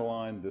down to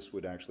Madeline. This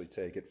would actually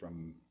take it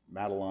from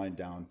Madeline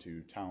down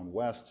to Town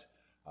West.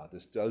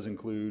 This does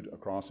include a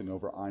crossing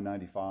over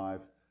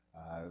I-95,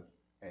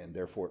 and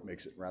therefore it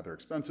makes it rather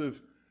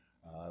expensive.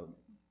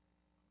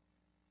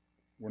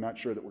 We're not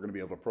sure that we're going to be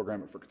able to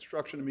program it for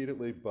construction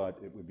immediately, but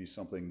it would be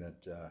something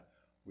that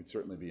we'd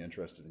certainly be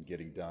interested in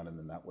getting done, and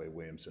then that way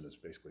Williamson is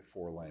basically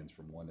 4 lanes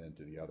from one end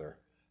to the other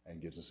and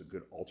gives us a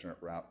good alternate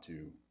route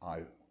to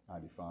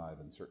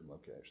I-95 in certain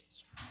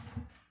locations.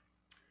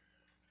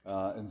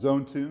 In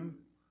Zone 2,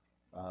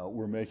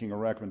 we're making a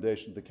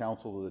recommendation to the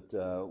council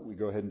that we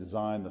go ahead and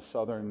design the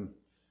southern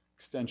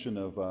extension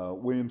of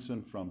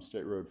Williamson from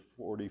State Road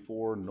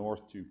 44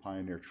 north to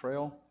Pioneer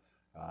Trail.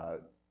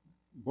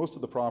 most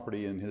of the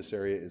property in this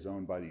area is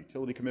owned by the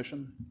Utility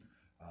Commission.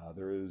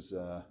 There is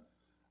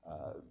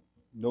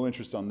no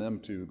interest on them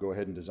to go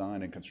ahead and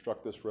design and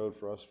construct this road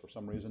for us for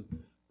some reason,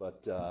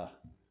 but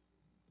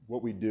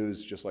what we do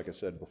is, just like I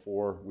said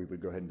before, we would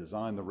go ahead and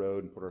design the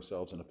road and put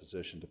ourselves in a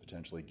position to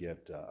potentially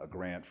get a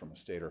grant from a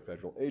state or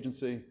federal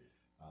agency.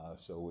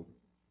 So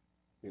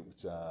it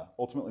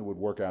ultimately would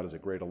work out as a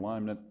great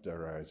alignment,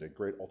 or as a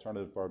great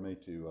alternative, pardon me,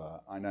 to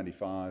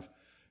I-95,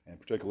 and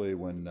particularly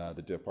when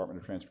the Department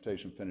of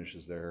Transportation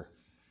finishes their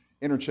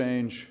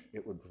interchange,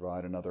 it would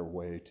provide another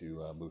way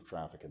to move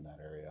traffic in that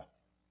area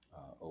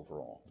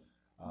overall.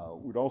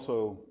 We'd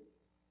also,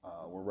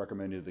 we're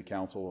recommending to the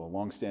council, a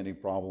longstanding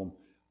problem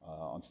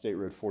on State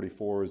Road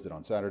 44 is that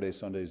on Saturdays,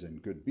 Sundays,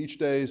 and good beach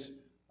days,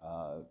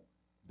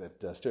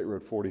 that State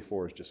Road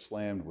 44 is just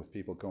slammed with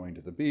people going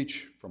to the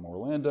beach from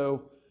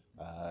Orlando,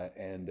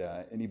 and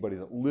anybody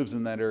that lives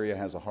in that area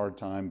has a hard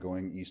time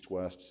going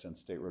east-west, since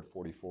State Road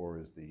 44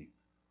 is the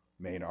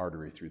main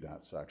artery through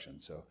that section.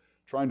 So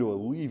trying to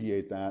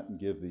alleviate that and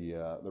give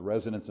the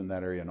residents in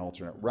that area an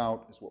alternate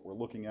route is what we're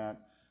looking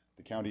at.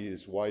 The county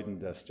has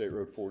widened State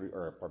Road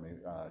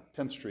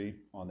 10th Street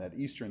on that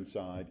eastern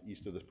side,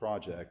 east of this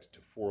project,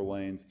 to 4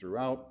 lanes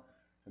throughout.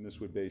 And this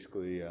would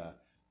basically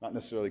not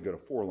necessarily go to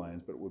 4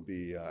 lanes, but it would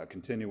be a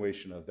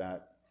continuation of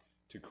that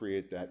to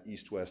create that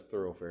east-west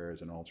thoroughfare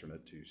as an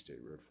alternate to State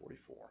Road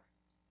 44.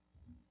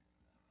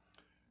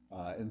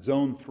 In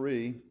Zone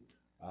 3,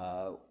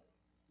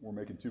 we're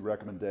making 2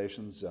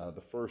 recommendations.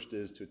 The first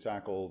is to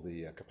tackle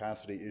the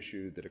capacity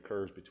issue that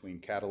occurs between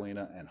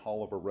Catalina and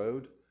Holliver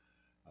Road.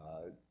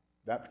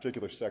 That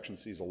particular section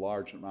sees a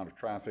large amount of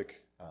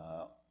traffic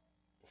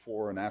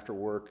before and after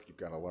work. You've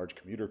got a large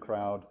commuter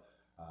crowd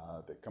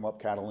that come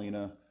up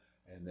Catalina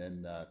and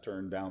then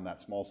turn down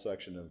that small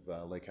section of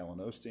Lake Helen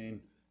Osteen,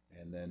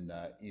 and then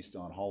east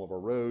on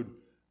Holliver Road.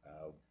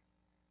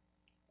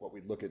 What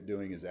we'd look at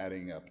doing is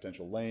adding a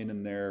potential lane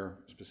in there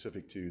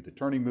specific to the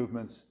turning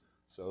movements,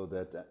 so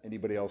that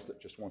anybody else that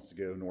just wants to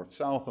go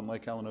north-south on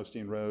Lake Helen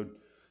Osteen Road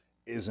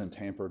isn't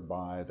hampered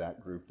by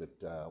that group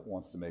that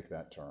wants to make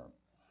that turn.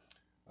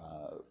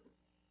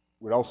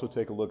 We'd also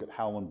take a look at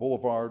Howland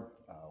Boulevard.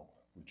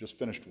 We just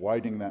finished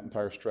widening that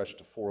entire stretch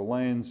to 4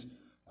 lanes,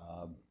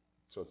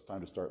 so it's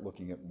time to start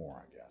looking at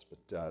more, I guess.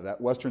 But that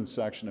western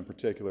section in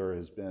particular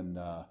has been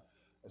a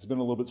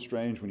little bit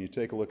strange when you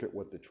take a look at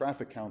what the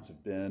traffic counts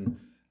have been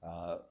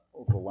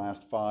over the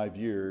last 5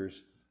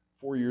 years.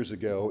 4 years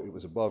ago, it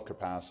was above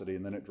capacity,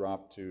 and then it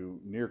dropped to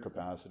near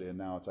capacity, and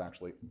now it's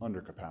actually under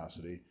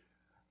capacity.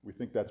 We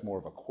think that's more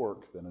of a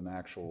quirk than an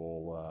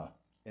actual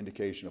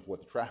indication of what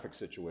the traffic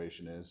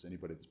situation is.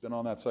 Anybody that's been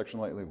on that section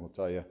lately will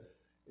tell you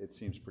it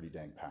seems pretty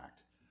dang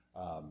packed.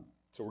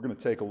 So we're going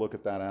to take a look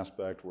at that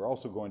aspect. We're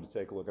also going to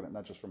take a look at it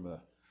not just from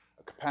a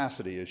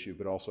capacity issue,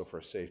 but also for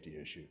a safety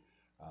issue.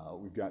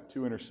 We've got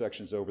 2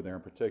 intersections over there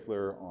in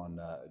particular on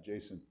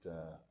adjacent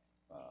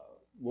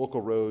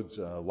local roads,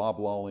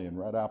 Loblolly and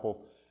Red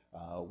Apple,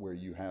 where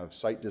you have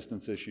sight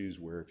distance issues,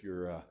 where if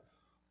you're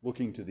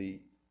looking to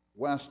the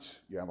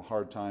west, you have a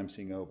hard time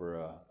seeing over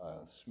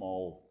a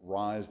small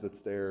rise that's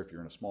there. If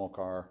you're in a small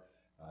car,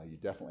 you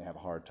definitely have a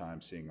hard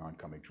time seeing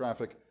oncoming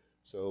traffic.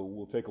 So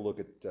we'll take a look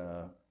at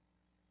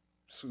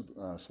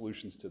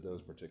solutions to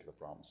those particular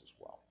problems as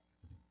well.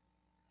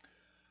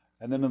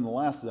 And then in the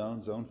last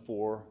zone, Zone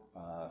 4,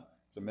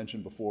 as I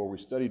mentioned before, we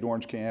studied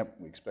Orange Camp.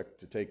 We expect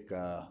to take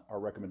our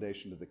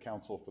recommendation to the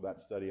council for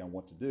that study on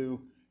what to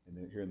do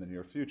here in the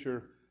near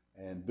future.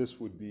 And this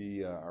would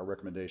be our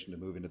recommendation to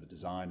move into the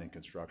design and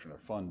construction, or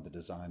fund the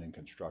design and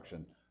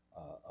construction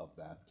of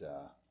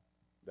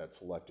that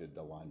selected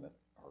alignment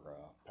or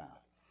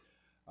path.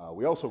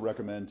 We also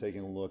recommend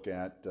taking a look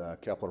at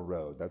Kepler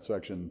Road. That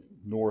section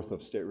north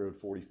of State Road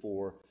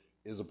 44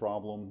 is a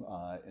problem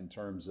in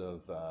terms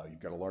of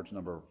you've got a large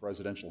number of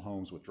residential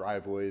homes with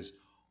driveways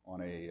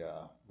on a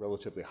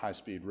relatively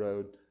high-speed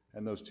road,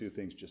 and those 2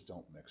 things just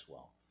don't mix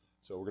well.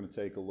 So we're going to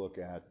take a look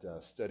at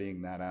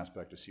studying that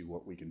aspect to see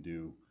what we can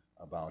do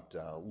about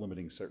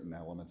limiting certain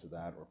elements of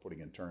that, or putting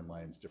in turn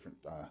lanes.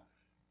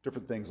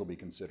 Different things will be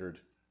considered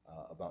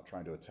about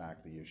trying to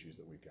attack the issues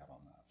that we've got on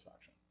that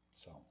section.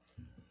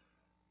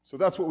 So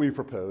that's what we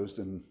proposed,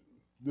 and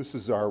this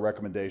is our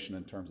recommendation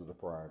in terms of the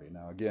priority.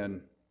 Now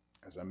again,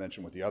 as I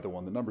mentioned with the other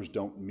one, the numbers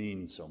don't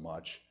mean so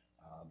much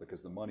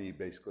because the money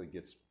basically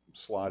gets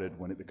slotted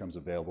when it becomes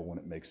available, when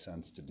it makes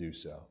sense to do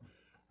so.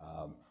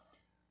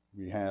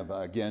 We have,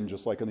 again,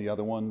 just like in the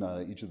other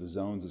one, each of the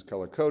zones is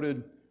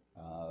color-coded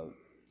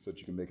so that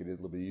you can make it a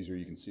little bit easier.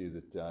 You can see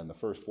that in the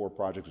first 4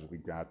 projects,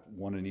 we've got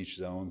 1 in each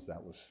zones.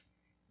 That was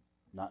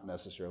not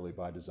necessarily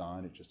by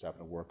design. It just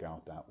happened to work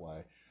out that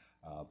way.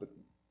 But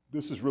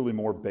this is really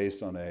more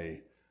based on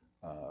a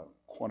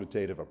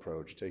quantitative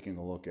approach, taking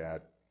a look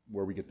at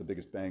where we get the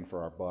biggest bang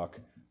for our buck,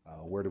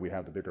 where do we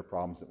have the bigger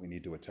problems that we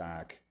need to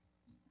attack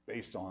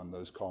based on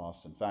those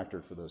costs and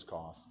factored for those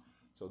costs.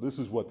 So this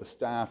is what the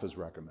staff is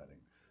recommending.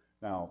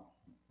 Now,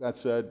 that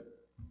said,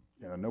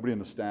 nobody in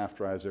the staff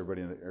drives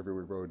every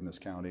road in this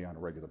county on a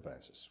regular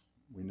basis.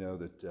 We know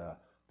that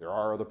there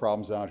are other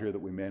problems out here that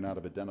we may not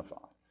have identified.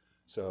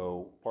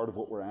 So part of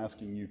what we're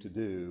asking you to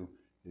do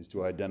is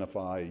to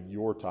identify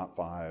your top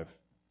 5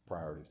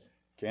 priorities.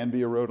 Can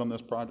be a road on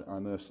this project,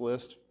 on this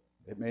list.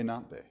 It may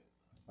not be.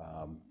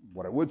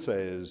 What I would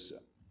say is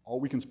all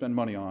we can spend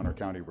money on are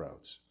county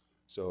roads.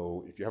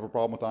 So if you have a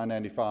problem with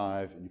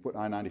I-95 and you put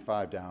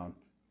I-95 down,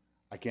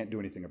 I can't do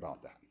anything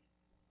about that.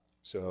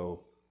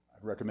 So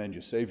I'd recommend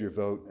you save your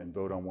vote and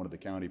vote on one of the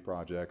county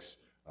projects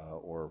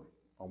or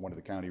on one of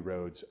the county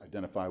roads.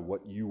 Identify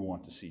what you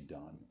want to see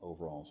done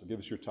overall. So give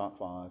us your top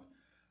 5.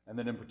 And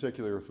then in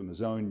particular, from the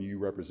zone you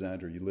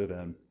represent or you live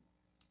in,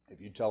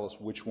 if you tell us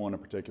which one in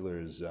particular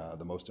is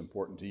the most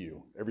important to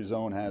you. Every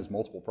zone has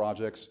multiple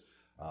projects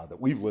that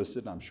we've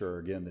listed. I'm sure,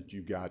 again, that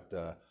you've got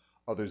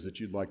others that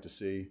you'd like to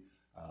see.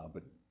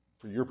 But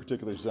for your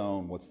particular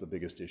zone, what's the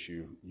biggest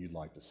issue you'd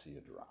like to see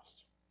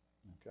addressed?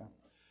 Okay.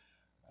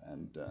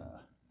 And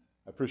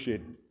I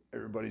appreciate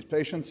everybody's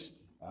patience.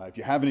 If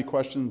you have any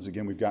questions,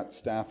 again, we've got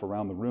staff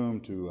around the room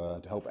to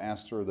help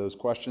answer those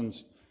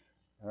questions.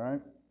 All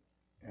right,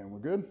 and we're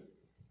good.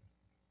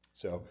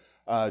 So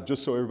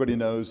just so everybody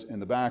knows, in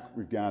the back,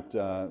 we've got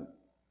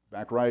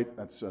back right,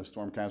 that's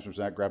Storm Counselor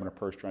Zach grabbing a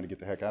purse trying to get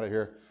the heck out of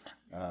here.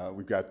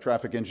 We've got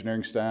traffic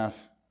engineering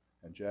staff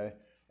and Jay,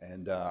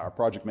 and our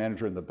project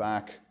manager in the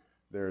back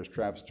there is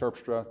Travis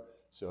Terpstra.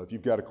 So if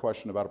you've got a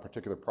question about a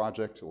particular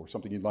project or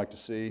something you'd like to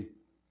see,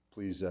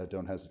 please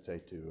don't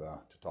hesitate to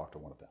talk to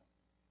one of them.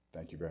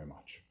 Thank you very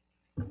much.